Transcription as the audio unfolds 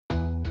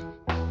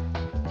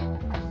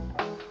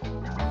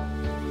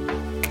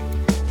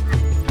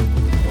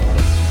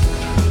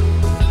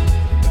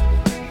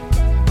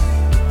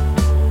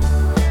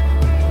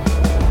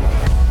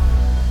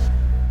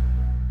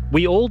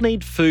We all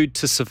need food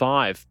to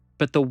survive,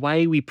 but the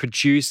way we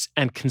produce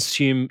and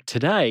consume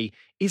today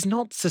is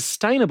not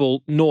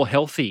sustainable nor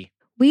healthy.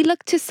 We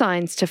looked to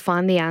science to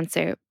find the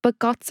answer, but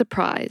got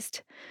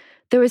surprised.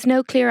 There was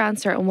no clear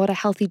answer on what a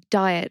healthy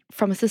diet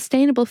from a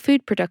sustainable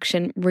food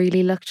production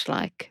really looked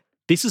like.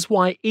 This is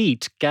why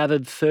EAT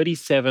gathered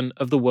 37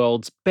 of the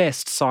world's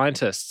best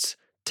scientists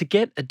to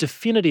get a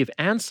definitive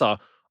answer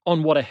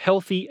on what a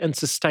healthy and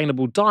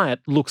sustainable diet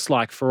looks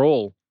like for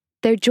all.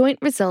 Their joint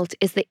result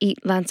is the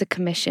Eat Lancet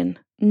Commission,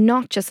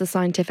 not just a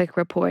scientific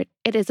report.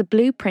 It is a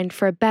blueprint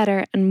for a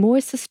better and more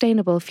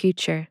sustainable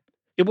future.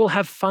 It will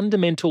have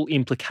fundamental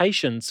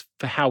implications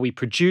for how we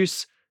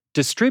produce,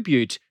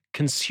 distribute,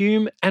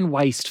 consume and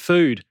waste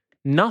food.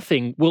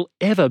 Nothing will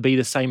ever be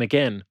the same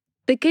again.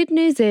 The good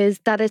news is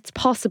that it's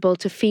possible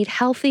to feed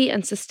healthy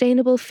and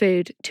sustainable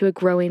food to a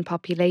growing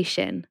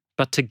population.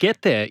 But to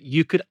get there,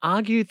 you could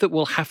argue that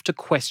we'll have to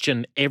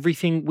question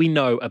everything we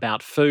know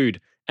about food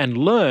and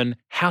learn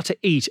how to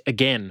eat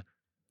again.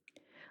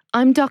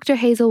 I'm Dr.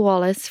 Hazel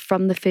Wallace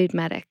from The Food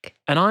Medic.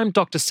 And I'm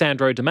Dr.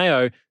 Sandro De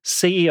Meo,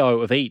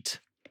 CEO of EAT.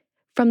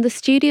 From the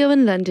studio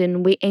in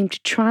London, we aim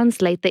to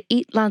translate the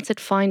Eat Lancet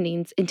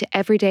findings into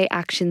everyday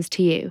actions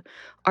to you,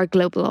 our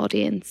global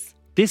audience.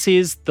 This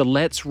is the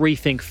Let's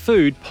Rethink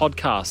Food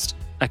podcast,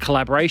 a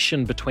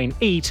collaboration between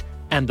EAT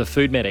and The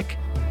Food Medic.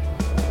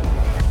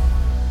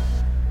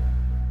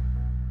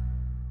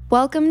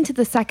 Welcome to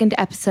the second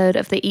episode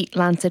of the Eat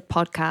Lancet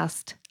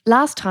podcast.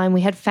 Last time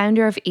we had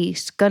founder of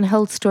EAT,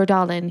 Gunhild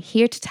Stordalen,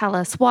 here to tell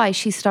us why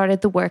she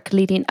started the work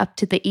leading up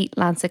to the Eat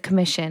Lancet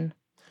Commission.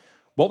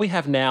 What we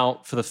have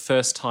now for the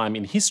first time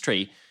in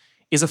history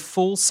is a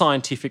full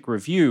scientific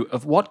review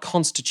of what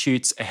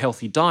constitutes a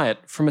healthy diet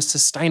from a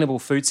sustainable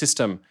food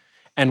system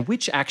and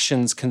which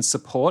actions can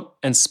support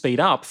and speed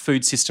up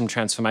food system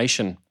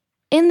transformation.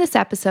 In this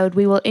episode,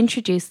 we will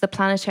introduce the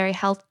planetary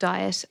health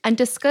diet and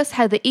discuss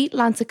how the Eat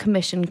Lancet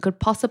Commission could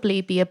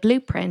possibly be a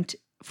blueprint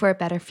for a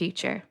better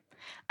future.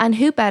 And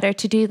who better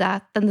to do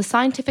that than the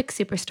scientific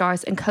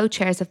superstars and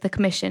co-chairs of the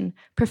Commission,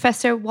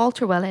 Professor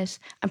Walter Willett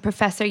and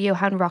Professor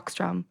Johan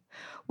Rockström.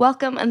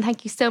 Welcome and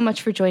thank you so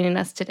much for joining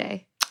us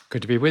today.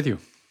 Good to be with you.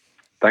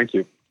 Thank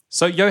you.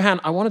 So,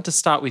 Johan, I wanted to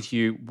start with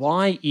you.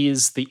 Why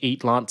is the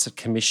Eat Lancet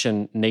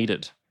Commission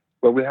needed?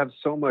 Well, we have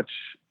so much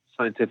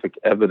scientific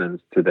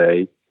evidence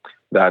today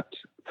that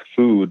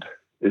food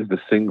is the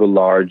single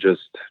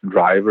largest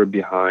driver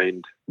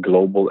behind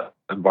global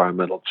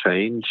environmental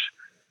change.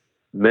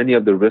 Many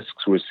of the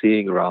risks we're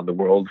seeing around the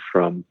world,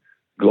 from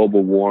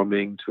global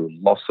warming to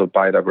loss of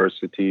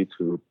biodiversity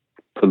to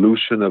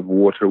pollution of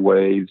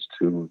waterways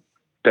to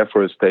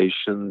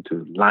deforestation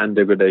to land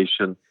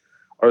degradation,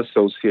 are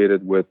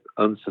associated with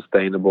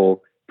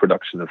unsustainable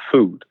production of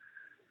food.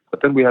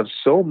 But then we have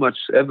so much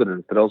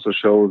evidence that also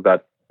shows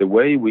that the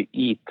way we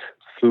eat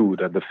food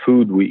and the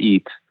food we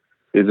eat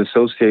is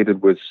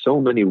associated with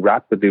so many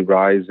rapidly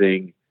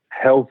rising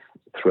health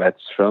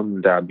threats, from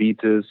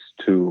diabetes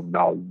to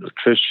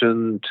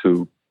malnutrition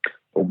to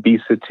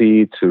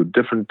obesity to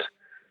different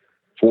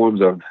forms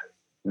of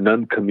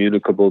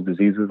non-communicable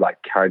diseases like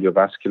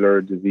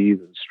cardiovascular disease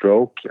and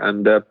stroke.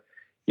 And,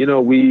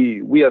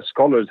 we as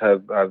scholars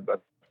have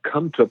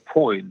come to a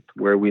point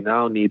where we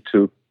now need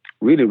to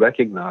really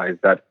recognize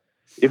that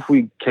if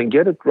we can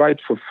get it right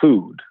for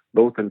food,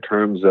 both in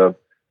terms of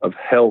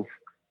health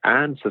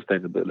and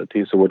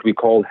sustainability, so what we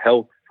call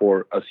health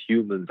for us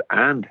humans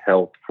and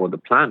health for the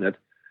planet,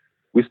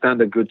 we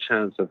stand a good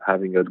chance of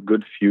having a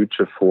good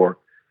future for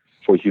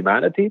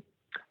humanity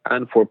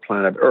and for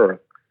planet Earth.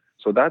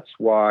 So that's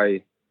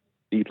why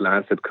the Eat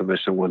Lancet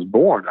Commission was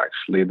born,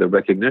 actually, the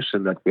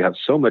recognition that we have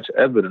so much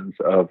evidence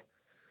of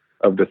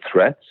the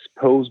threats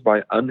posed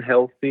by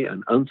unhealthy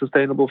and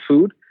unsustainable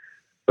food,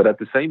 but at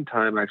the same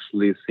time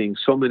actually seeing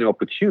so many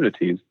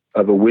opportunities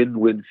of a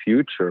win-win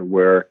future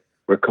where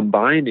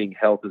combining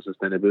health and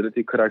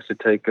sustainability could actually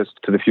take us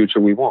to the future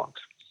we want.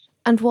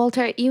 And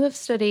Walter, you have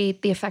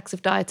studied the effects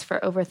of diets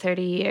for over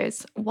 30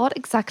 years. What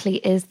exactly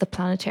is the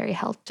planetary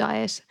health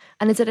diet?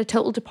 And is it a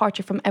total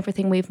departure from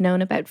everything we've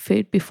known about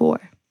food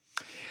before?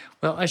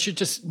 Well, I should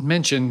just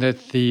mention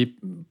that the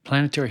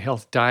planetary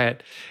health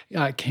diet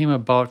came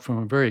about from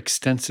a very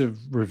extensive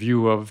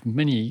review of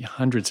many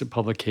hundreds of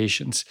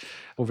publications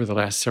over the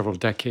last several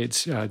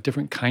decades,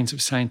 different kinds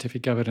of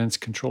scientific evidence,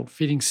 controlled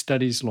feeding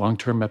studies,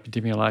 long-term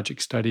epidemiologic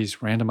studies,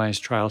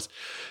 randomized trials.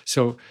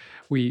 So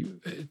we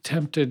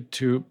attempted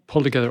to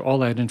pull together all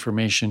that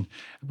information,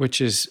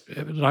 which is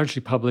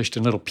largely published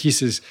in little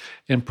pieces,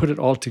 and put it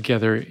all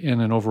together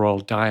in an overall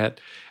diet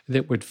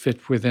that would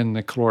fit within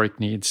the caloric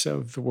needs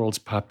of the world's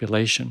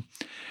population.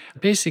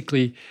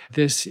 Basically,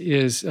 this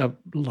is a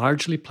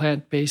largely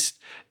plant-based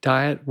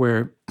diet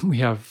where we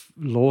have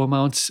low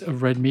amounts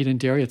of red meat and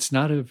dairy. It's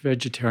not a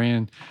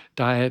vegetarian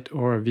diet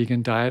or a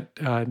vegan diet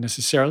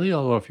necessarily,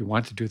 although if you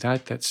want to do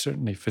that, that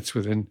certainly fits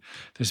within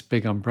this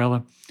big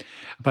umbrella.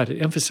 But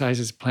it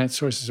emphasizes plant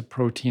sources of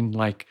protein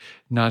like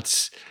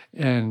nuts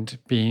and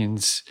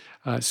beans,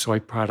 soy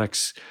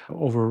products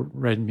over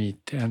red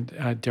meat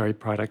and dairy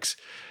products.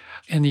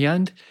 In the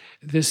end,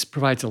 this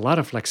provides a lot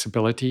of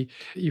flexibility.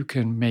 You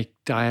can make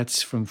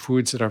diets from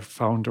foods that are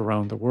found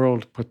around the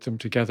world, put them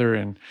together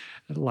in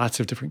lots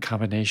of different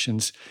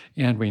combinations.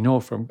 And we know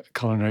from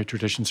culinary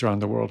traditions around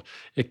the world,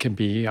 it can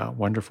be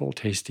wonderful,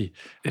 tasty.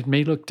 It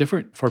may look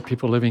different for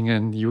people living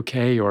in the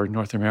UK or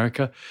North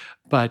America,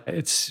 but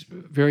it's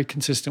very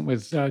consistent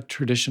with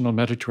traditional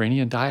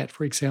Mediterranean diet,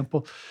 for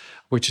example,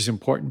 which is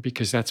important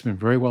because that's been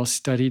very well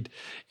studied.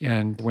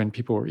 And when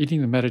people were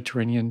eating the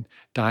Mediterranean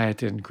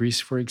diet in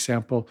Greece, for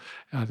example,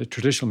 the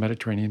traditional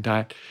Mediterranean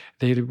diet,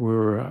 they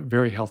were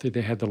very healthy.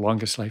 They had the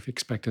longest life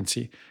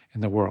expectancy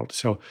in the world.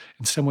 So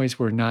in some ways,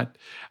 we're not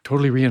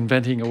totally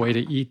reinventing a way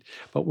to eat,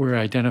 but we're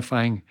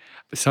identifying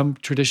some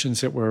traditions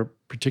that were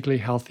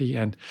particularly healthy.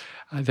 And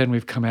then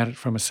we've come at it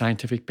from a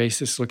scientific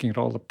basis, looking at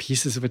all the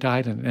pieces of a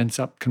diet, and it ends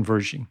up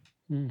converging.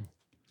 Mm.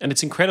 And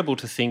it's incredible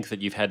to think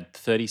that you've had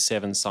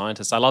 37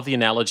 scientists. I love the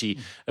analogy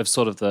of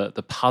sort of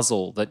the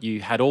puzzle, that you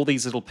had all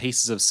these little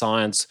pieces of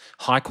science,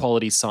 high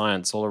quality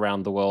science all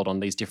around the world on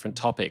these different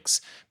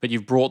topics, but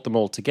you've brought them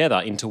all together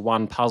into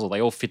one puzzle.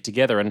 They all fit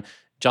together. And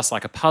just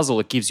like a puzzle,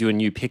 it gives you a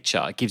new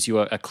picture. It gives you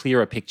a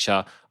clearer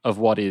picture of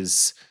what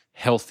is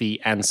healthy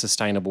and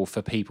sustainable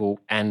for people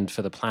and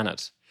for the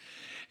planet.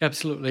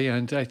 Absolutely.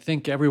 And I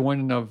think every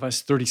one of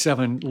us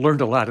 37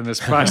 learned a lot in this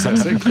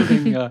process,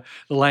 including the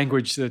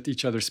language that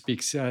each other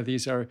speaks.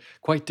 These are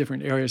quite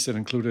different areas that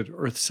included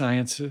earth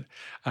science,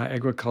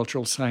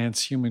 agricultural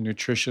science, human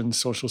nutrition,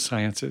 social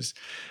sciences.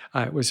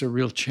 It was a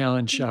real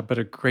challenge, but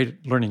a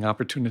great learning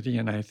opportunity.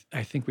 And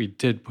I think we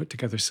did put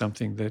together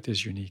something that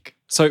is unique.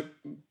 So,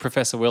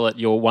 Professor Willett,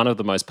 you're one of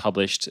the most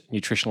published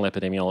nutritional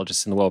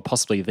epidemiologists in the world,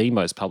 possibly the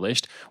most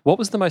published. What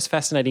was the most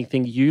fascinating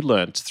thing you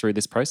learnt through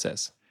this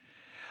process?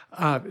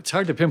 It's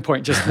hard to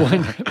pinpoint just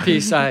one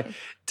piece. I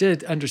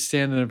did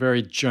understand in a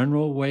very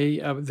general way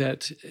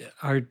that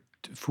our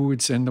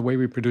foods and the way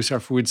we produce our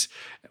foods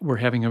were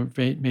having a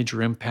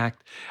major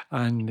impact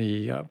on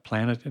the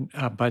planet.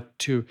 But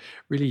to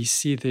really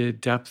see the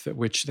depth at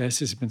which this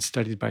has been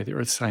studied by the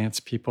earth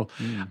science people,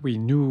 we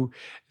knew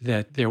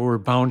that there were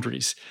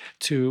boundaries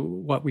to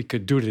what we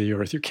could do to the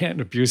earth. You can't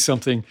abuse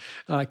something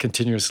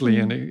continuously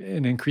and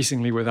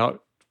increasingly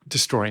without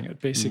destroying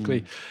it,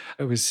 basically.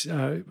 It was,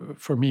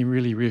 for me,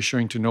 really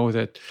reassuring to know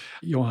that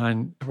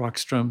Johan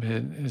Rockström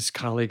and his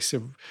colleagues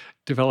have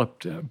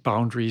developed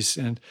boundaries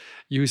and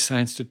used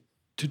science to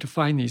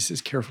define these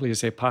as carefully as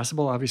they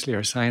possible. Obviously,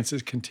 our science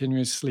is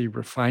continuously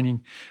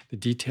refining the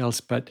details,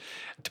 but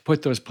to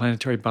put those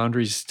planetary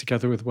boundaries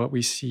together with what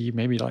we see,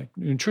 maybe like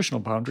nutritional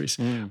boundaries,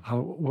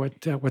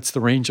 what's the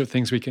range of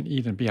things we can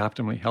eat and be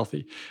optimally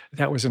healthy?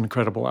 That was an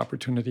incredible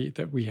opportunity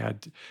that we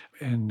had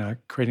in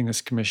creating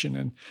this commission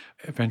and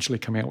eventually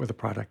coming out with a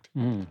product.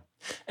 And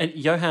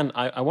Johan,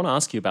 I want to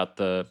ask you about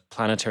the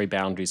planetary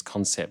boundaries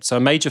concept. So a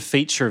major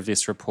feature of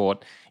this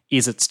report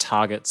is its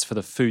targets for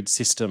the food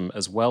system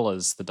as well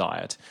as the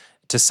diet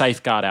to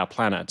safeguard our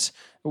planet.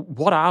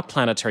 What are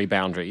planetary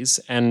boundaries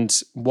and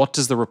what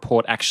does the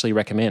report actually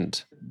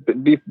recommend?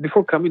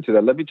 Before coming to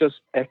that, let me just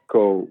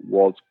echo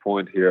Walt's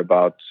point here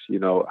about,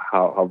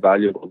 how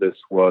valuable this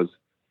was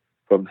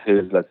from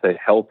his, let's say,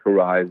 health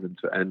horizon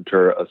to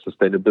enter a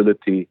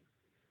sustainability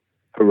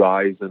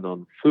horizon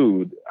on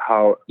food,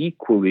 how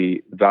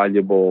equally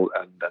valuable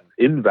and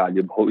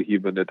invaluable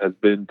even it has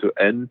been to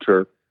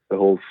enter the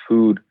whole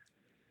food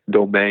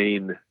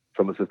domain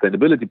from a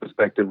sustainability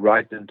perspective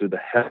right into the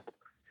health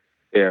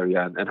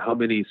area, and how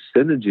many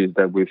synergies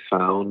that we've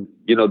found,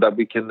 that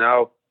we can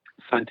now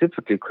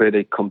scientifically create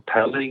a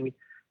compelling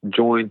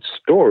joint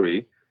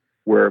story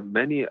where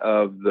many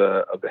of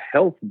the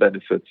health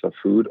benefits of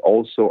food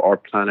also are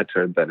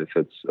planetary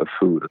benefits of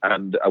food.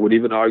 And I would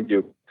even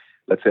argue,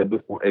 let's say a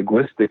bit more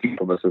egoistic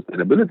from a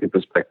sustainability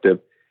perspective,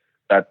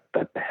 that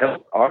the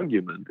health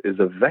argument is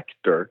a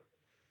vector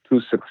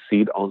to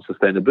succeed on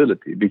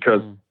sustainability,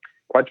 because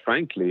quite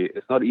frankly,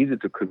 it's not easy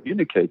to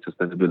communicate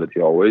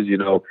sustainability always.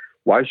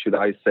 Why should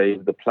I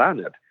save the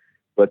planet?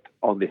 But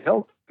on the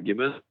health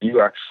argument,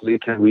 you actually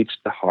can reach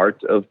the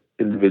heart of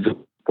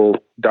individual people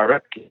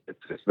directly.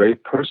 It's very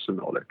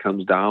personal. It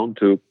comes down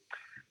to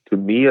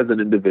me as an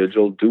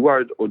individual, do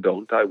I or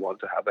don't I want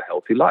to have a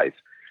healthy life?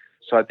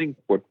 So I think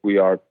what we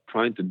are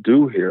trying to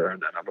do here,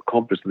 and I've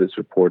accomplished in this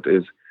report,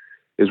 is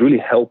really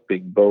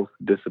helping both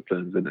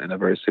disciplines in a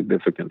very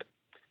significant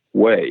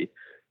way.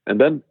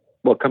 And then,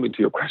 coming to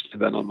your question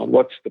then on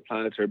what's the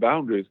planetary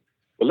boundaries,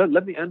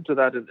 let me enter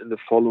that in the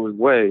following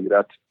way,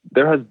 that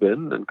there has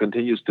been and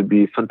continues to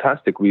be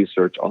fantastic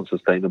research on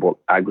sustainable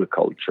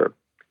agriculture.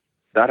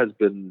 That has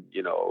been,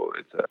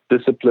 it's a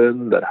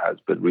discipline that has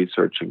been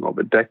researching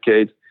over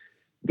decades,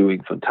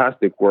 doing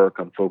fantastic work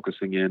on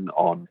focusing in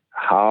on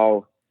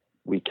how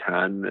we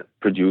can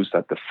produce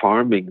at the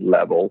farming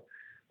level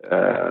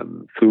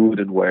food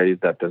in ways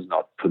that does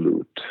not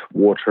pollute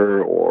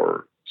water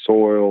or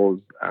soils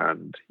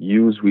and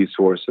use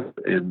resources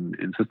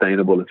in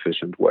sustainable,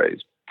 efficient ways.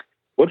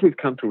 What we've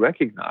come to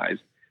recognize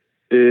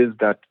is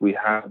that we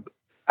have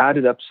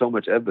added up so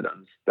much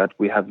evidence that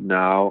we have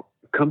now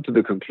come to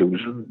the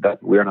conclusion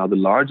that we are now the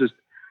largest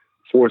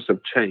force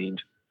of change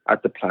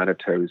at the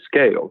planetary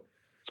scale.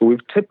 So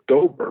we've tipped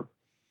over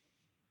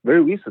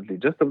very recently,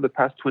 just over the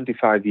past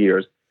 25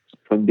 years,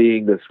 from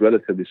being this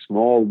relatively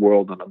small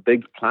world on a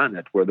big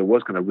planet where there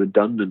was kind of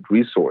redundant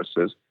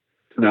resources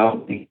to now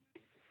being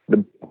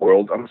the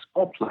world on a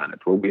small planet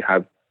where we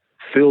have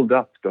filled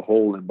up the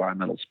whole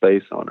environmental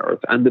space on Earth.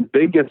 And the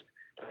biggest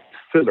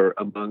filler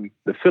among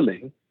the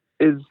filling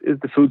is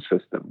the food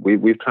system.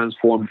 We've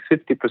transformed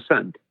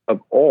 50%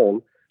 of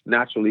all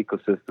natural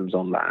ecosystems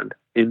on land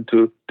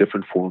into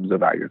different forms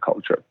of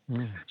agriculture.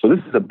 So this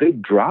is a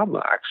big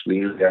drama, actually,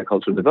 in the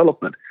agricultural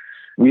development.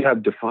 We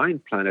have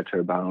defined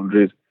planetary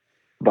boundaries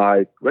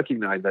by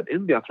recognizing that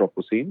in the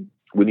Anthropocene,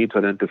 we need to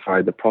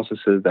identify the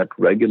processes that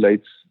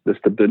regulates the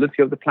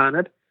stability of the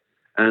planet,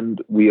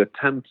 and we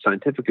attempt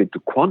scientifically to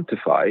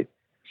quantify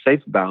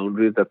safe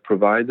boundaries that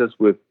provide us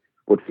with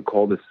what we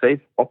call the safe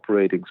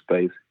operating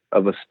space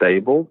of a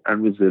stable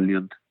and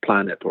resilient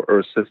planet or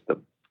Earth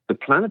system. The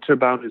planetary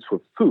boundaries for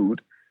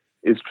food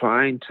is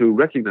trying to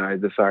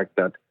recognize the fact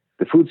that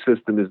the food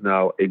system is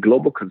now a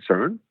global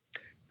concern,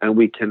 and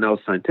we can now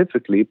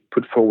scientifically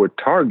put forward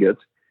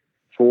targets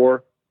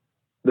for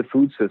the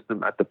food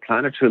system at the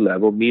planetary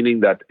level,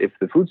 meaning that if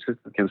the food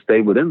system can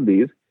stay within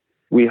these,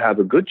 we have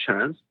a good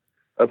chance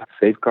of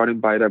safeguarding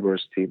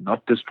biodiversity,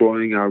 not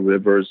destroying our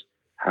rivers,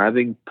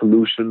 having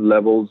pollution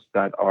levels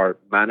that are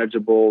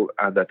manageable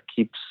and that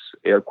keeps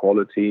air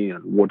quality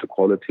and water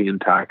quality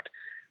intact,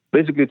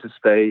 basically to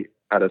stay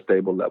at a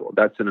stable level.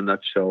 That's, in a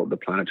nutshell, the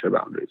planetary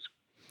boundaries.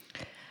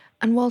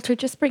 And Walter,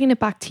 just bringing it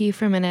back to you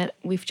for a minute,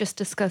 we've just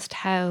discussed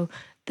how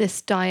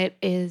this diet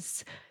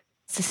is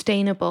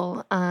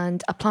sustainable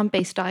and a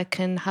plant-based diet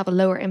can have a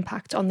lower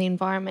impact on the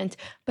environment.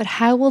 But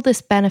how will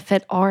this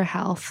benefit our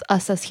health,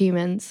 us as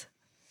humans?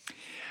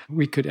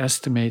 We could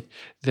estimate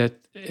that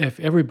if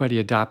everybody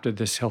adopted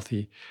this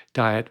healthy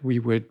diet, we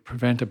would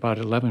prevent about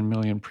 11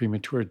 million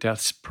premature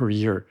deaths per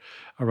year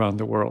around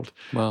the world.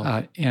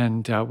 Wow.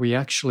 We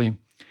actually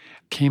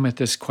came at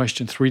this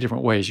question 3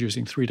 different ways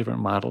using 3 different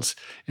models,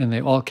 and they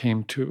all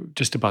came to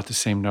just about the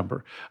same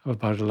number of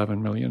about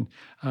 11 million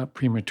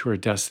premature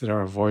deaths that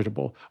are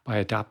avoidable by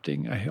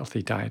adopting a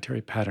healthy dietary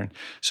pattern.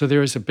 So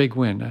there is a big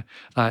win.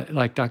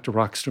 Like Dr.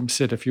 Rockstrom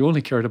said, if you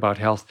only cared about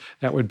health,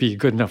 that would be a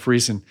good enough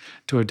reason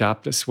to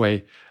adopt this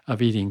way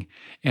of eating.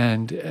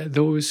 And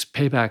those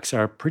paybacks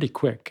are pretty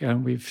quick.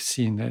 And we've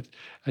seen that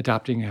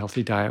adopting a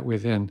healthy diet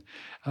within,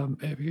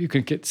 you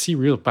can see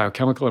real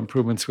biochemical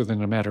improvements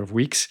within a matter of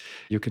weeks.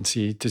 You can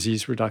see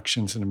disease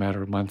reductions in a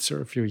matter of months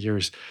or a few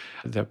years.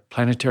 The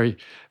planetary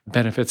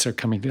benefits are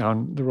coming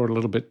down the road a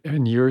little bit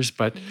in years,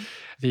 but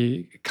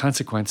the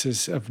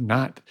consequences of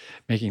not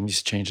making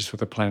these changes for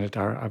the planet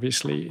are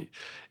obviously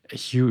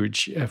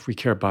huge if we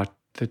care about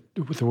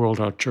the world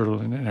our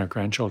children and our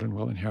grandchildren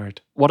will inherit.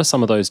 What are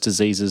some of those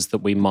diseases that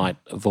we might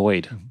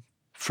avoid?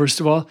 First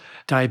of all,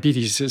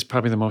 diabetes is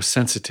probably the most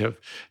sensitive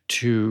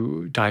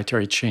to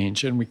dietary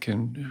change, and we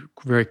can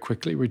very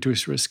quickly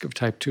reduce risk of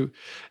type 2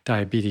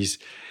 diabetes.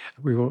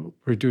 We will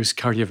reduce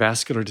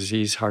cardiovascular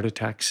disease, heart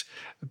attacks,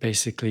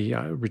 basically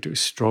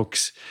reduce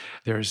strokes.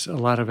 There's a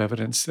lot of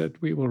evidence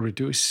that we will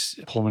reduce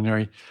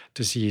pulmonary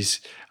disease.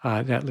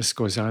 That list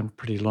goes on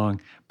pretty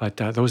long, but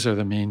those are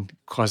the main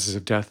causes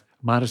of death.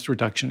 Modest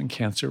reduction in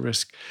cancer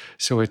risk.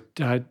 So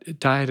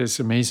diet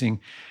is amazing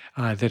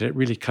that it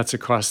really cuts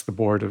across the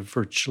board of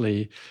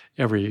virtually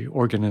every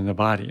organ in the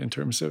body in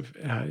terms of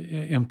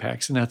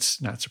impacts. And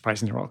that's not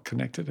surprising. They're all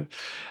connected.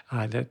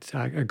 That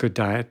a good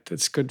diet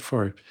that's good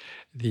for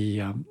the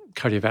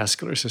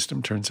cardiovascular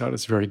system turns out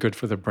it's very good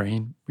for the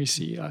brain. We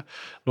see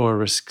lower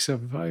risks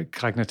of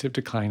cognitive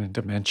decline and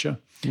dementia.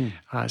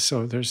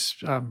 So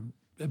there's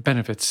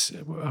benefits,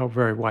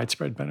 very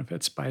widespread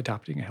benefits by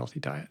adopting a healthy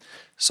diet.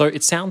 So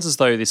it sounds as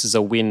though this is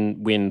a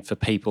win-win for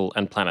people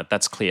and planet.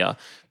 That's clear.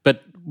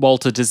 But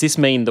Walter, does this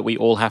mean that we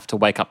all have to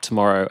wake up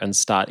tomorrow and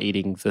start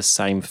eating the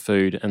same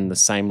food and the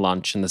same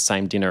lunch and the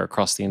same dinner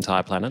across the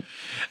entire planet?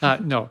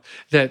 No.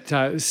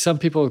 That some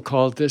people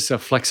call this a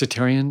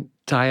flexitarian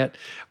diet,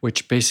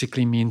 which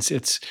basically means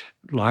it's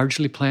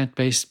largely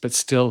plant-based, but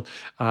still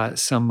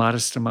some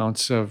modest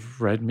amounts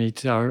of red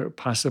meat are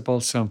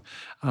possible, some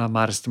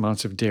modest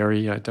amounts of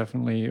dairy,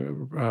 definitely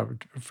a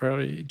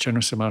fairly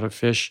generous amount of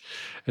fish,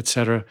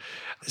 etc.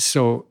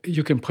 So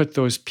you can put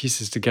those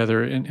pieces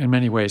together in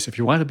many ways. If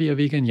you want to be a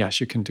vegan, yes,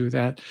 you can do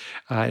that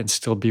and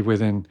still be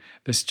within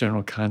this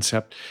general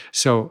concept.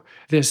 So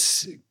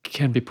this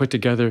can be put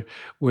together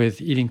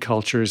with eating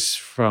cultures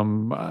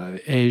from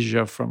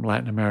Asia, from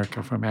Latin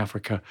America, from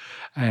Africa,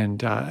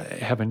 and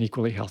have an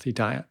equally healthy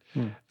diet.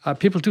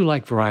 People do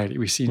like variety.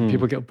 We've seen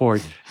people get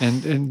bored,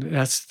 and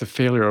that's the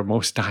failure of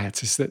most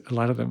diets, is that a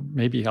lot of them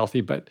may be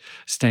healthy, but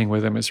staying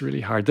with them is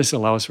really hard. This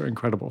allows for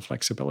incredible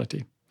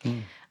flexibility.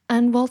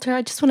 And Walter,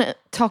 I just want to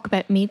talk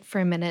about meat for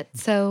a minute.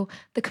 So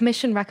the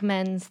Commission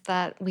recommends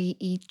that we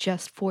eat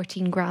just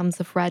 14 grams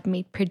of red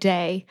meat per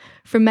day.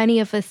 For many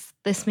of us,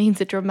 this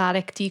means a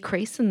dramatic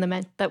decrease in the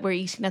amount that we're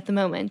eating at the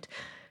moment.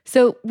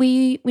 So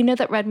we know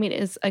that red meat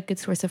is a good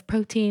source of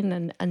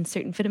protein and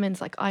certain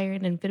vitamins like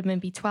iron and vitamin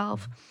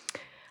B12.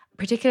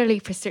 particularly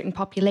for certain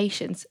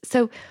populations.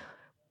 So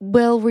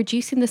will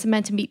reducing this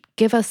amount of meat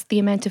give us the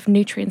amount of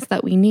nutrients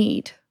that we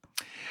need?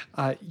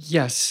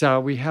 Yes,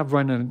 we have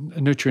run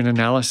a nutrient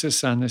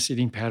analysis on this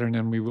eating pattern,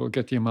 and we will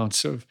get the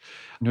amounts of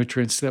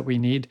nutrients that we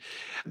need.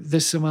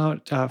 This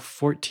amount,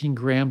 14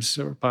 grams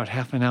or about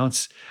half an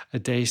ounce a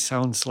day,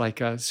 sounds like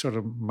a sort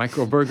of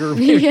micro burger.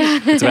 Yeah.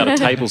 It's about a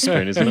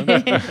tablespoon, isn't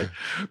it?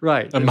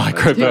 Right. A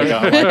micro burger.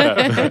 I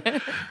like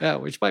that. Yeah,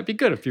 which might be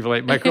good if people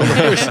ate micro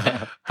burgers.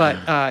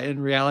 But in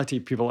reality,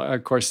 people,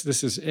 of course,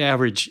 this is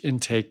average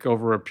intake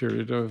over a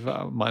period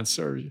of months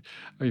or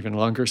even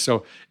longer.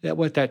 So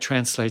what that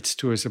translates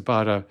to is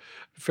about a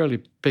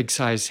fairly big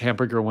size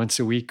hamburger once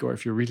a week, or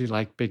if you really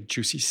like big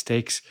juicy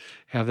steaks,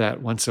 have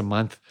that once a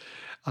month.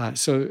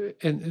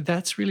 And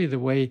that's really the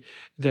way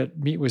that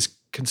meat was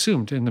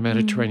consumed in the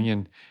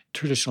Mediterranean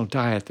traditional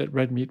diet, that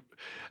red meat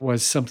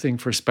was something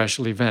for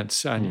special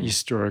events on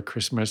Easter or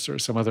Christmas or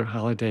some other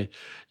holiday.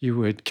 You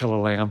would kill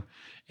a lamb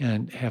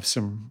and have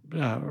some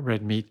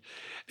red meat.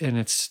 And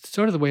it's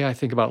sort of the way I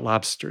think about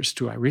lobsters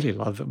too. I really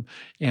love them.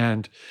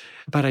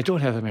 But I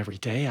don't have them every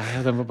day. I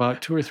have them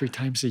about 2 or 3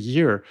 times a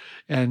year,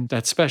 and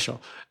that's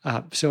special.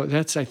 So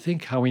that's, I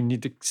think, how we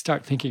need to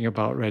start thinking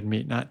about red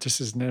meat, not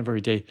just as an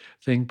everyday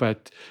thing,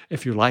 but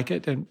if you like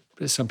it, and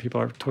some people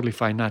are totally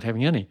fine not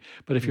having any.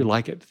 But if you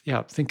like it,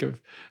 think of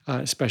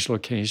special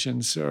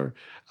occasions, or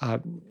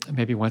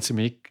maybe once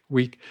a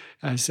week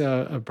as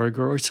a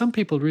burger. Or some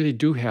people really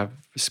do have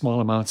small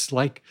amounts,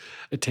 like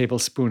a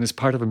tablespoon, as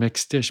part of a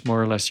mixed dish,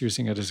 more or less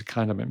using it as a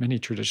condiment. Many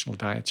traditional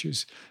diets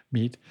use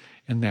meat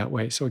in that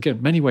way. So again,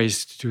 many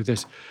ways to do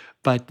this,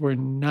 but we're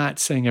not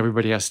saying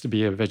everybody has to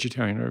be a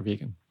vegetarian or a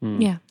vegan.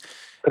 Yeah.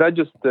 Could I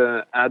just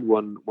add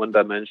one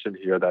dimension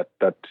here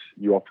that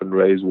you often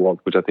raise, Walt,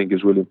 which I think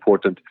is really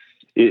important.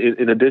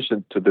 In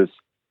addition to this,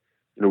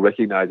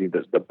 recognizing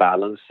the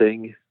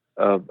balancing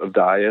of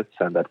diets,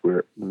 and that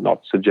we're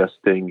not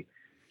suggesting,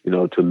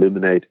 to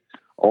eliminate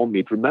all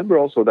meat. Remember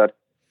also that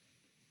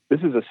this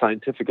is a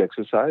scientific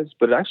exercise,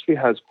 but it actually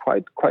has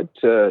quite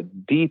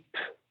deep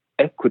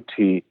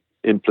equity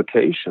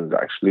implications,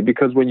 actually,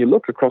 because when you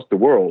look across the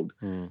world,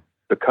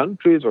 the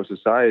countries or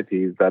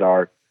societies that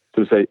are,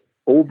 so to say,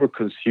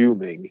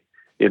 over-consuming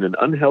in an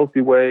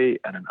unhealthy way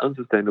and an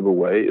unsustainable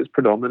way is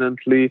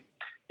predominantly,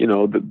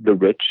 the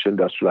rich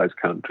industrialized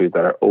countries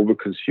that are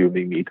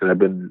over-consuming meat and have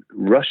been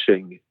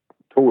rushing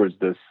towards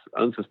this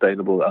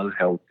unsustainable,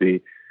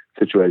 unhealthy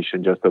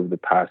situation just over the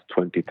past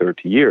 20,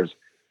 30 years.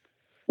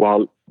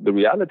 While the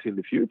reality in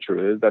the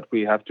future is that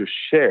we have to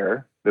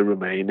share the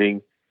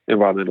remaining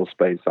environmental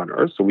space on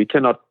Earth. So we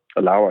cannot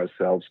allow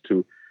ourselves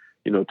to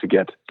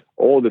get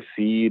all the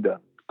feed and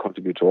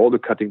contribute to all the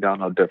cutting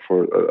down of the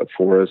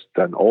forest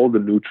and all the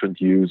nutrient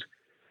use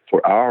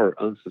for our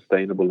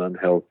unsustainable,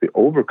 unhealthy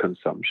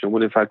overconsumption,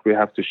 when in fact we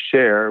have to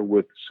share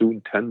with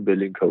soon 10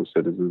 billion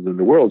co-citizens in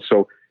the world.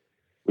 So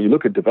when you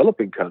look at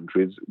developing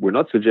countries, we're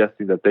not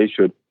suggesting that they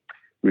should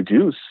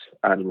reduce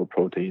animal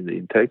protein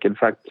intake. In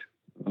fact,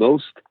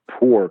 most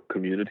poor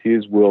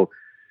communities will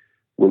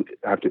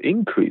have to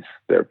increase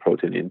their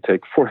protein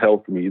intake for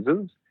health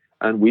reasons,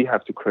 and we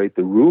have to create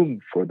the room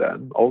for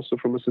them also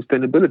from a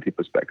sustainability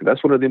perspective.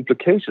 That's one of the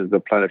implications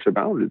of planetary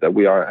boundaries, that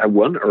we have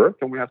one Earth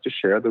and we have to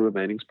share the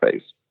remaining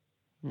space.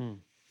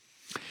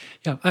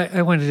 Yeah,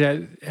 I wanted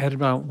to add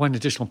about one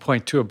additional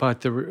point too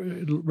about the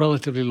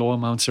relatively low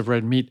amounts of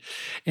red meat.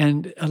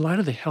 And a lot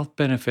of the health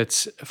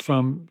benefits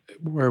from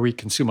where we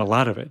consume a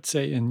lot of it,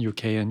 say in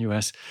UK and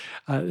US,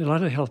 a lot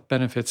of the health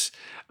benefits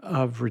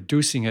of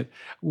reducing it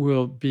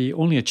will be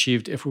only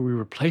achieved if we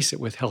replace it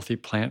with healthy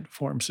plant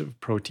forms of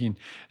protein,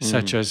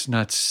 such as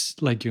nuts,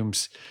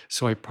 legumes,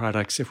 soy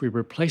products. If we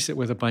replace it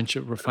with a bunch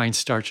of refined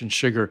starch and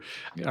sugar,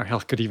 our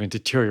health could even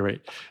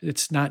deteriorate.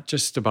 It's not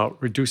just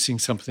about reducing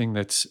something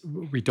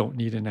we don't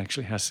need and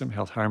actually has some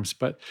health harms,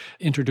 but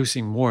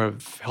introducing more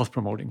of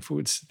health-promoting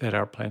foods that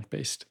are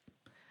plant-based.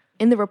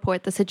 In the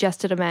report, the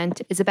suggested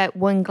amount is about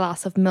 1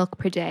 glass of milk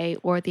per day,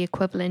 or the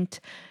equivalent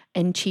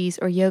in cheese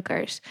or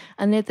yogurt.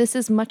 And this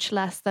is much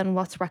less than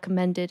what's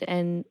recommended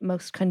in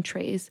most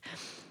countries.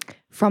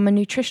 From a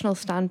nutritional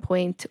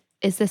standpoint,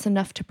 is this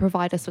enough to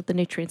provide us with the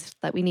nutrients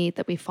that we need,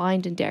 that we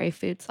find in dairy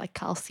foods like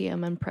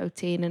calcium and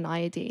protein and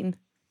iodine?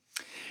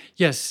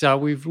 Yes,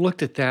 we've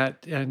looked at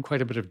that in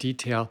quite a bit of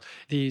detail.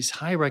 These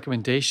high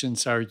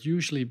recommendations are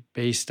usually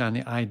based on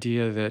the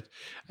idea that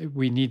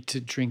we need to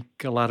drink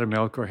a lot of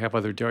milk or have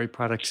other dairy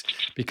products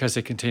because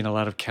they contain a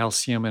lot of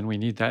calcium, and we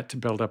need that to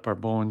build up our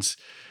bones,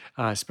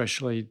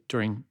 especially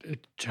during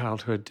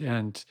childhood,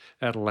 and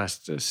that'll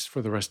last us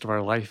for the rest of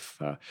our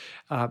life.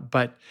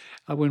 But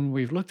when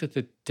we've looked at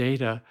the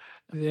data,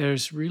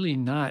 there's really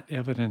not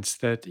evidence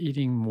that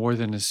eating more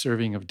than a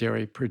serving of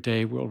dairy per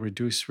day will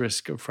reduce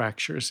risk of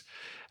fractures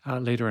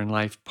later in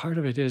life. Part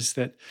of it is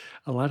that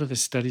a lot of the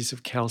studies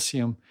of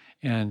calcium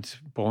and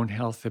bone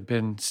health have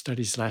been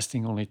studies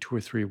lasting only 2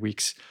 or 3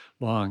 weeks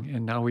long.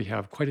 And now we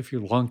have quite a few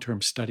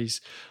long-term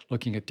studies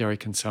looking at dairy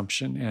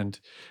consumption and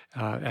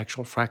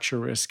actual fracture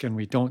risk, and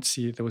we don't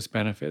see those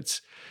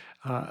benefits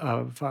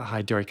of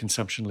high dairy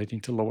consumption leading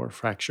to lower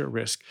fracture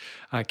risk.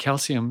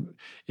 Calcium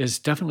is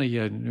definitely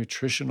a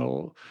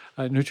nutritional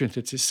nutrient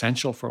that's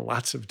essential for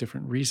lots of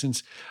different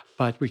reasons,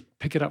 but we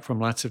pick it up from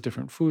lots of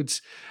different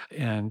foods.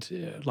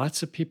 And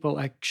lots of people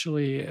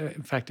actually,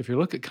 in fact, if you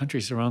look at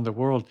countries around the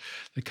world,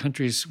 the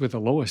countries with the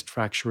lowest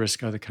fracture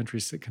risk are the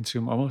countries that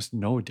consume almost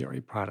no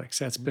dairy products.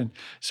 That's been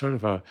sort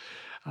of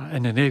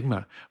an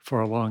enigma for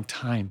a long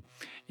time.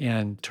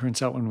 And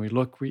turns out when we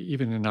look,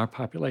 even in our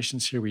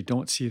populations here, we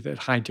don't see that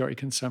high dairy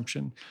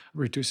consumption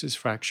reduces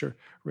fracture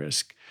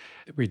risk.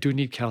 We do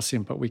need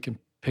calcium, but we can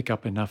pick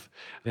up enough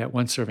that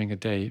one serving a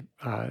day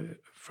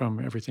from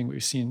everything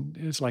we've seen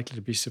is likely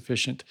to be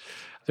sufficient.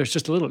 There's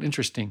just a little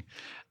interesting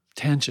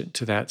tangent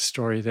to that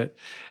story that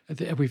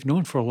we've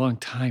known for a long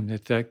time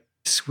that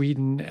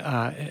Sweden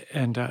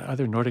and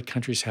other Nordic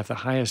countries have the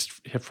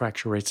highest hip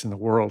fracture rates in the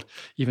world,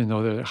 even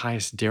though they're the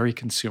highest dairy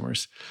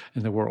consumers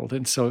in the world.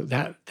 And so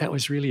that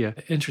was really an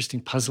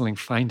interesting, puzzling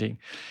finding.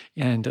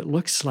 And it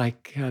looks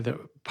like the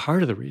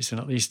part of the reason,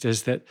 at least,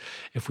 is that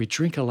if we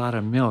drink a lot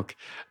of milk,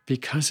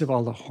 because of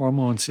all the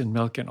hormones in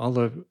milk and all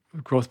the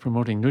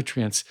growth-promoting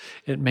nutrients,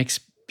 it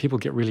makes people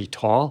get really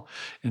tall.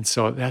 And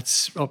so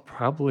that's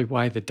probably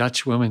why the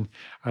Dutch women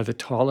are the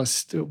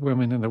tallest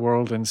women in the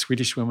world, and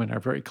Swedish women are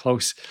very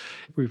close.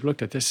 We've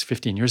looked at this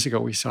 15 years ago.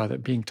 We saw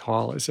that being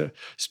tall is a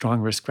strong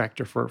risk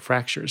factor for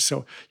fractures.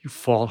 So you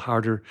fall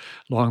harder.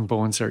 Long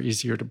bones are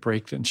easier to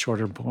break than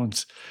shorter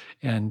bones.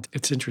 And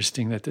it's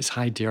interesting that this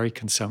high dairy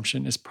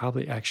consumption is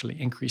probably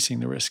actually increasing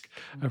the risk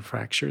of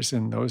fractures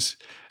in those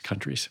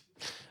countries.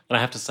 And I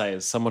have to say,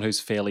 as someone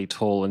who's fairly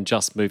tall and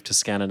just moved to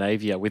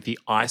Scandinavia, with the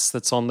ice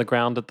that's on the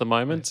ground at the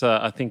moment,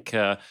 I think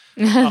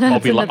I'll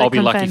be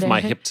lucky for my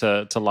hip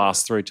to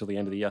last through till the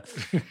end of the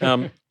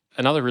year.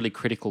 Another really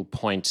critical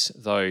point,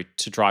 though,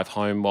 to drive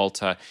home,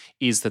 Walter,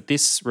 is that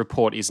this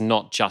report is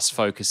not just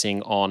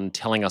focusing on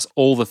telling us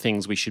all the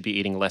things we should be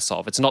eating less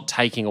of. It's not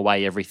taking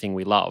away everything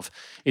we love.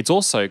 It's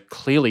also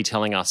clearly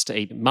telling us to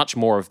eat much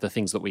more of the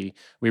things that we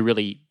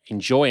really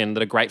enjoy and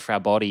that are great for our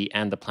body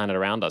and the planet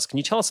around us. Can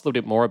you tell us a little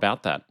bit more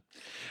about that?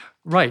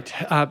 Right.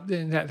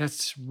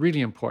 That's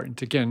really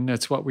important. Again,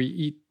 that's what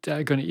we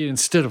going to eat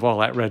instead of all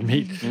that red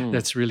meat.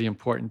 That's really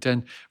important.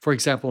 And for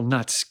example,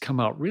 nuts come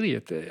out really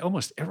at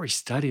almost every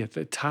study at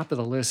the top of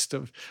the list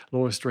of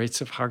lowest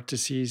rates of heart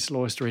disease,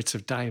 lowest rates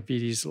of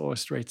diabetes,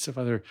 lowest rates of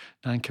other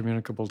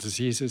non-communicable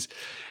diseases.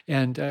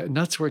 And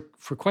nuts were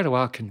for quite a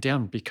while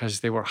condemned because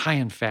they were high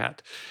in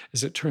fat.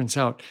 As it turns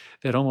out,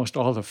 that almost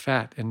all the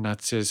fat in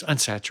nuts is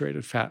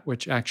unsaturated fat,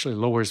 which actually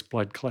lowers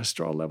blood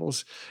cholesterol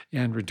levels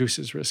and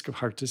reduces risk of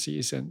heart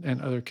disease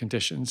and other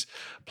conditions.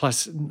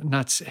 Plus,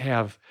 nuts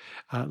have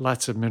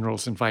lots of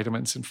minerals and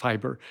vitamins and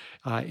fiber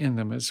in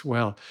them as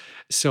well.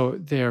 So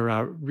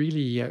they're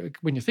really,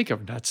 when you think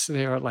of nuts,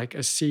 they are like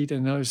a seed,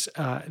 and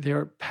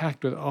they're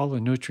packed with all the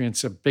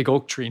nutrients a big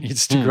oak tree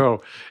needs to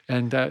grow.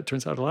 And it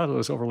turns out a lot of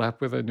those overlap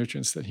with the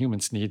nutrients that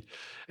humans need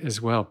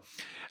as well.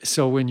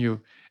 So when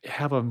you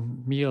have a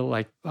meal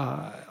like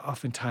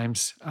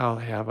oftentimes I'll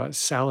have a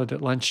salad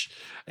at lunch,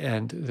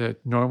 and the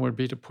norm would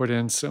be to put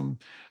in some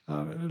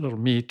little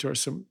meat or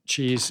some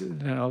cheese,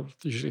 and I'll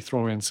usually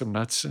throw in some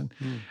nuts, and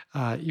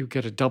you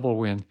get a double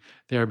win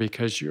there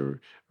because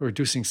you're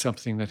reducing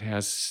something that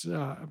has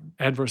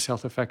adverse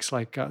health effects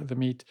like the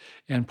meat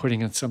and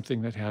putting in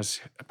something that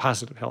has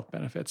positive health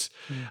benefits.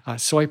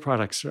 Soy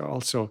products are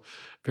also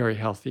very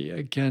healthy.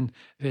 Again,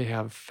 they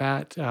have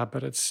fat,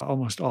 but it's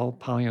almost all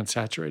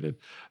polyunsaturated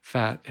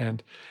fat,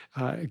 and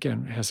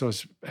again, has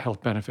those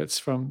health benefits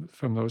from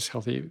those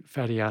healthy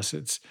fatty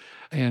acids.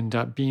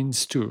 And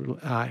beans, too,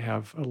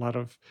 have a lot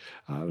of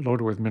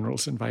loaded with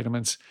minerals and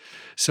vitamins.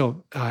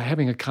 So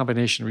having a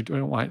combination, we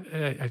don't want,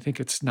 I think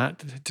it's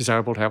not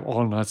desirable to have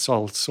all nuts,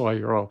 all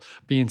soy, or all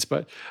beans,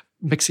 but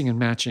mixing and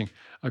matching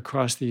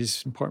across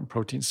these important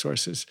protein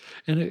sources.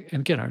 And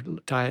again, our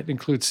diet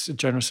includes a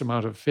generous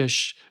amount of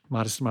fish,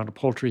 modest amount of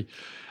poultry,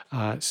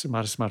 some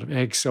modest amount of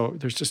eggs. So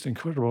there's just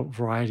incredible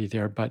variety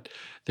there, but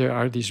there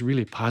are these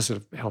really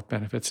positive health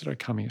benefits that are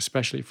coming,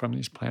 especially from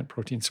these plant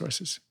protein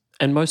sources.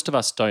 And most of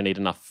us don't eat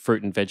enough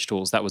fruit and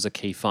vegetables. That was a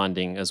key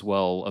finding as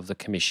well of the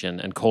Commission,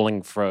 and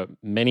calling for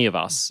many of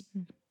us,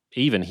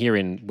 even here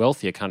in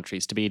wealthier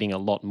countries, to be eating a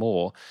lot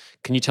more.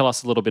 Can you tell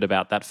us a little bit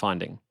about that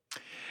finding?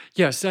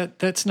 Yes,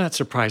 that's not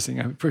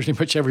surprising. Pretty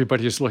much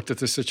everybody who's looked at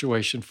the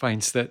situation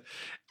finds that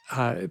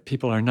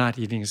people are not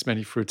eating as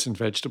many fruits and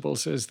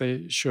vegetables as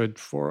they should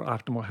for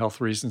optimal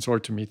health reasons or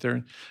to meet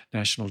their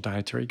national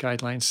dietary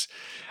guidelines.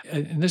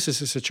 And this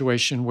is a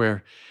situation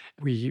where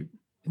we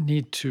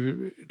need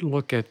to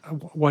look at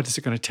what is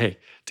it going to take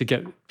to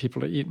get people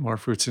to eat more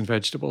fruits and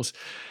vegetables.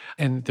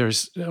 And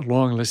there's a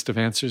long list of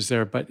answers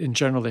there, but in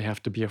general, they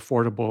have to be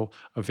affordable,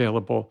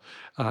 available,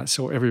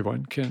 so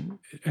everyone can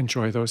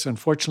enjoy those.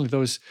 Unfortunately,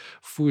 those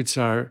foods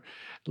are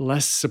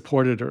less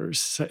supported or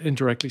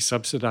indirectly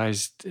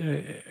subsidized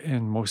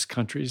in most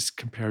countries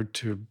compared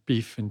to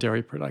beef and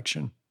dairy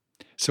production.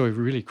 So we've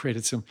really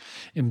created some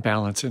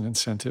imbalance in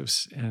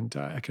incentives and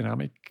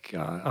economic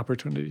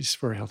opportunities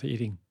for healthy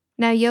eating.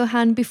 Now,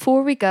 Johan,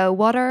 before we go,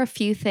 what are a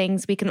few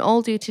things we can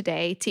all do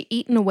today to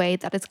eat in a way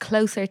that is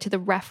closer to the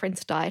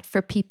reference diet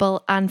for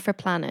people and for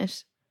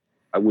planet?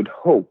 I would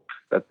hope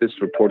that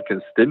this report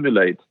can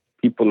stimulate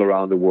people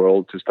around the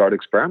world to start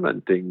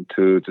experimenting,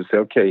 to say,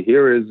 okay,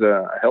 here is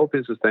a healthy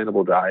and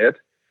sustainable diet.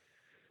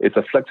 It's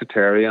a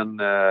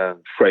flexitarian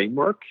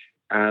framework,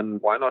 and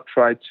why not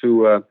try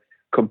to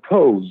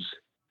compose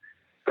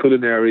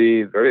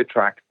culinary, very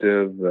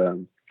attractive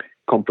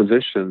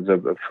compositions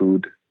of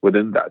food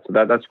within that. So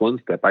that's one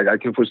step. I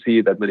can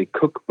foresee that many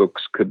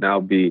cookbooks could now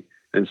be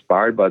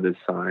inspired by this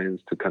science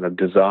to kind of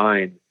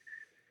design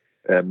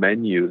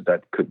menus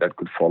that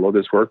could follow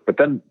this work. But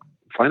then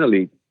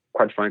finally,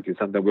 quite frankly,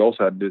 something we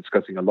also had been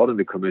discussing a lot in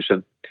the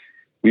Commission,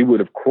 we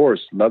would of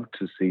course love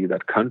to see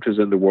that countries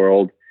in the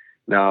world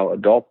now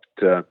adopt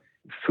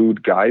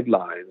food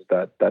guidelines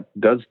that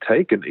does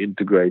take an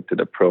integrated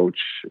approach,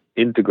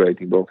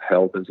 integrating both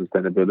health and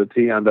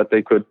sustainability, and that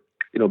they could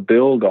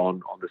build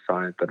on the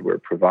science that we're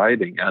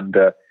providing. And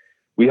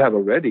we have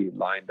already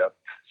lined up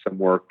some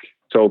work.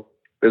 So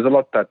there's a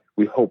lot that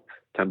we hope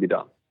can be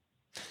done.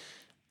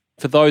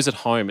 For those at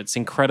home, it's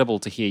incredible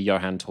to hear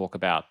Johan talk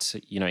about,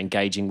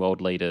 engaging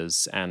world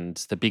leaders and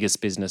the biggest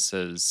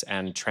businesses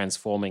and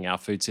transforming our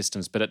food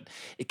systems. But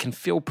it can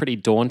feel pretty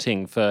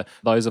daunting for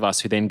those of us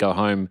who then go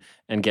home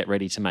and get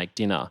ready to make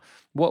dinner.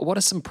 What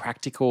are some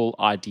practical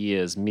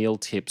ideas, meal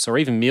tips, or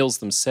even meals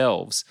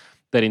themselves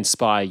that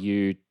inspire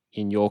you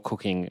in your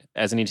cooking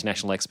as an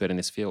international expert in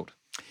this field?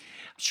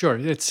 Sure.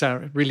 It's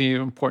really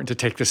important to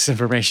take this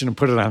information and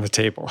put it on the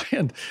table.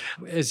 And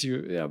as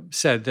you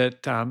said,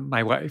 that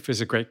my wife is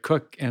a great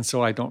cook, and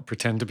so I don't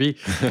pretend to be.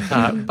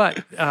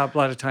 But a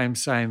lot of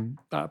times I'm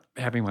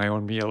having my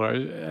own meal, or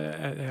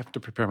I have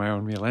to prepare my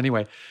own meal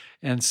anyway.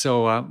 And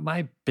so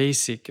my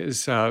basic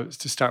is to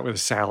start with a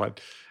salad.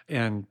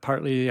 And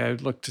partly I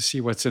look to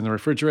see what's in the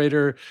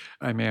refrigerator.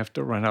 I may have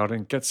to run out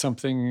and get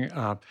something,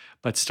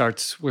 but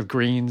starts with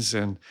greens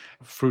and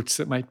fruits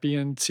that might be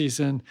in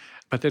season,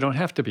 but they don't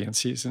have to be in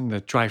season.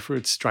 The dry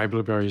fruits, dry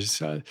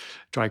blueberries,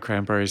 dry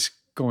cranberries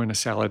go in a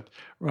salad,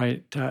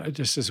 right,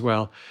 just as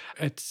well.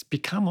 It's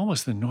become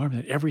almost the norm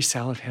that every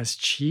salad has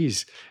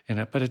cheese in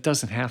it, but it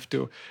doesn't have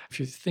to. If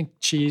you think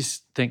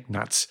cheese, think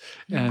nuts.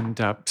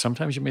 And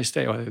sometimes you may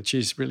say, oh, the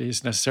cheese really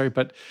is necessary,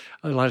 but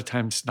a lot of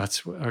times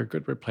nuts are a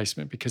good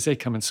replacement because they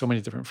come in so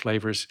many different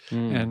flavors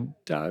and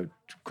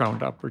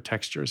ground up or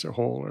textures or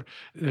whole. Or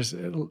there's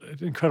an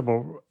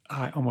incredible,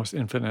 almost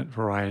infinite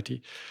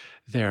variety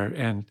there.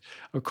 And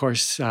of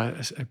course,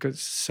 a good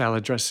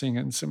salad dressing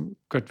and some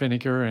good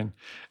vinegar, and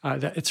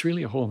it's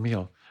really a whole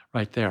meal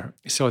right there.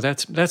 So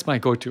that's my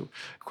go-to,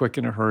 quick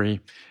in a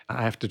hurry.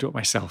 I have to do it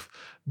myself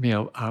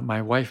meal.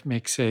 My wife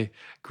makes a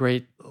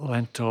great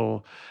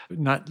lentil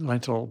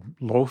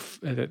loaf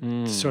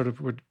that sort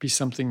of would be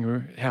something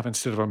you have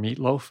instead of a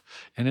meatloaf,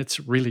 and it's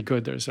really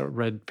good. There's a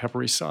red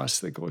peppery sauce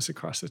that goes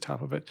across the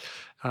top of it.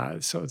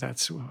 So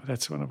that's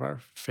one of our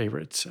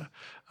favorites.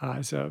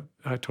 It's a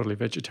totally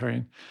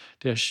vegetarian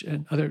dish.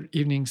 And other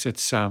evenings,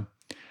 it's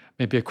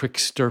maybe a quick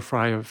stir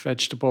fry of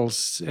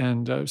vegetables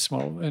and a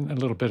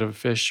little bit of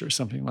fish or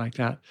something like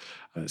that.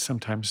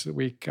 Sometimes a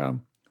week,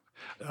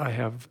 I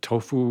have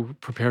tofu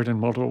prepared in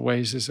multiple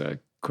ways as a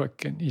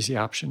quick and easy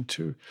option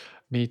to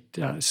meat.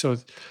 So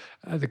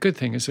the good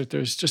thing is that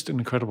there's just an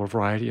incredible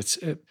variety.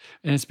 And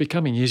it's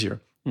becoming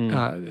easier.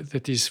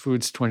 That these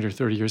foods 20 or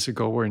 30 years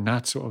ago were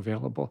not so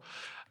available.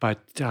 But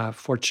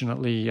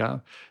fortunately,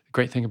 the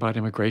great thing about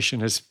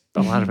immigration is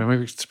a lot of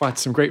immigrants spot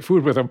some great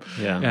food with them.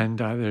 Yeah. And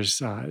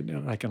there's,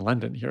 like in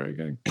London here,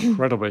 an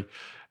incredibly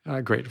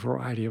great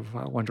variety of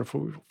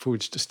wonderful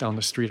foods just down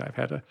the street. I've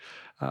had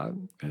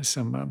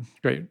some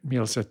great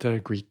meals at the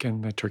Greek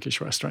and the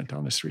Turkish restaurant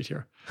down the street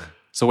here.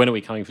 So when are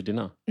we coming for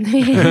dinner?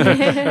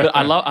 But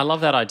I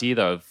love that idea,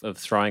 though, of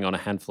throwing on a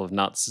handful of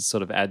nuts. It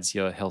sort of adds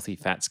your healthy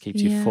fats,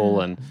 keeps you full,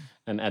 and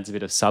adds a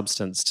bit of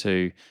substance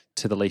to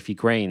the leafy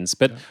greens.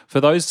 But for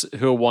those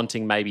who are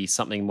wanting maybe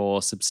something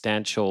more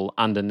substantial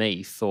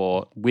underneath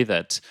or with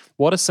it,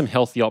 what are some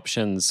healthy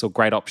options or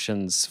great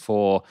options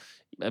for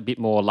a bit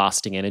more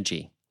lasting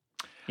energy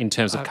in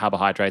terms of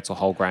carbohydrates or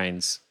whole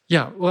grains?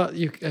 Yeah, well,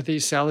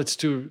 these salads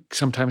too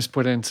sometimes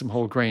put in some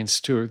whole grains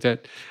too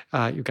that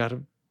you got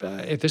to.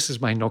 This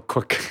is my no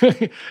cook.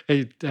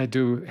 I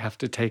do have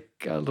to take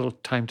a little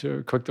time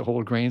to cook the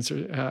whole grains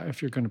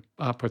if you're going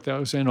to put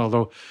those in.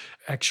 Although,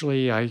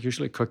 actually, I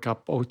usually cook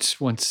up oats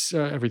once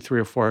every 3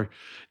 or 4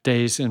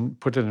 days and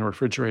put it in the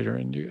refrigerator,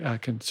 and you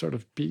can sort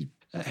of be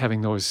having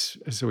those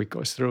as the week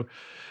goes through.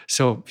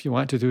 So if you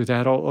want to do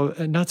that,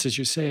 nuts, as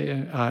you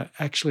say,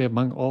 actually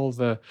among all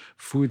the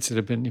foods that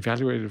have been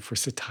evaluated for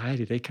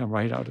satiety, they come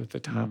right out at the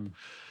top.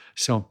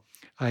 So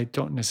I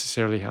don't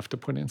necessarily have to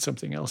put in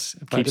something else.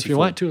 But if you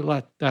want to,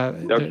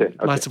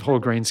 lots of whole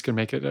grains can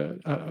make it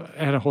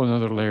add a whole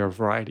other layer of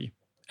variety.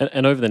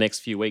 And over the next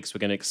few weeks, we're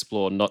going to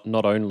explore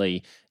not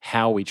only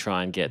how we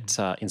try and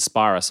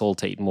inspire us all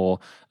to eat more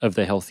of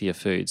the healthier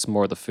foods,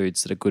 more of the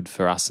foods that are good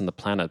for us and the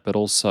planet, but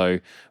also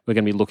we're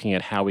going to be looking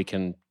at how we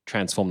can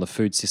transform the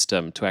food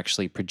system to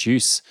actually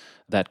produce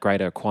that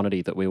greater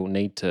quantity that we will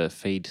need to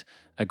feed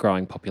a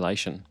growing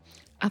population.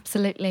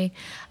 Absolutely.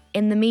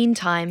 In the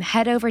meantime,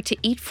 head over to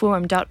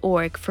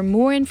eatforum.org for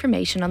more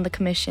information on the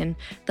Commission,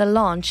 the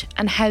launch,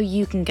 and how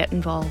you can get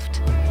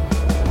involved.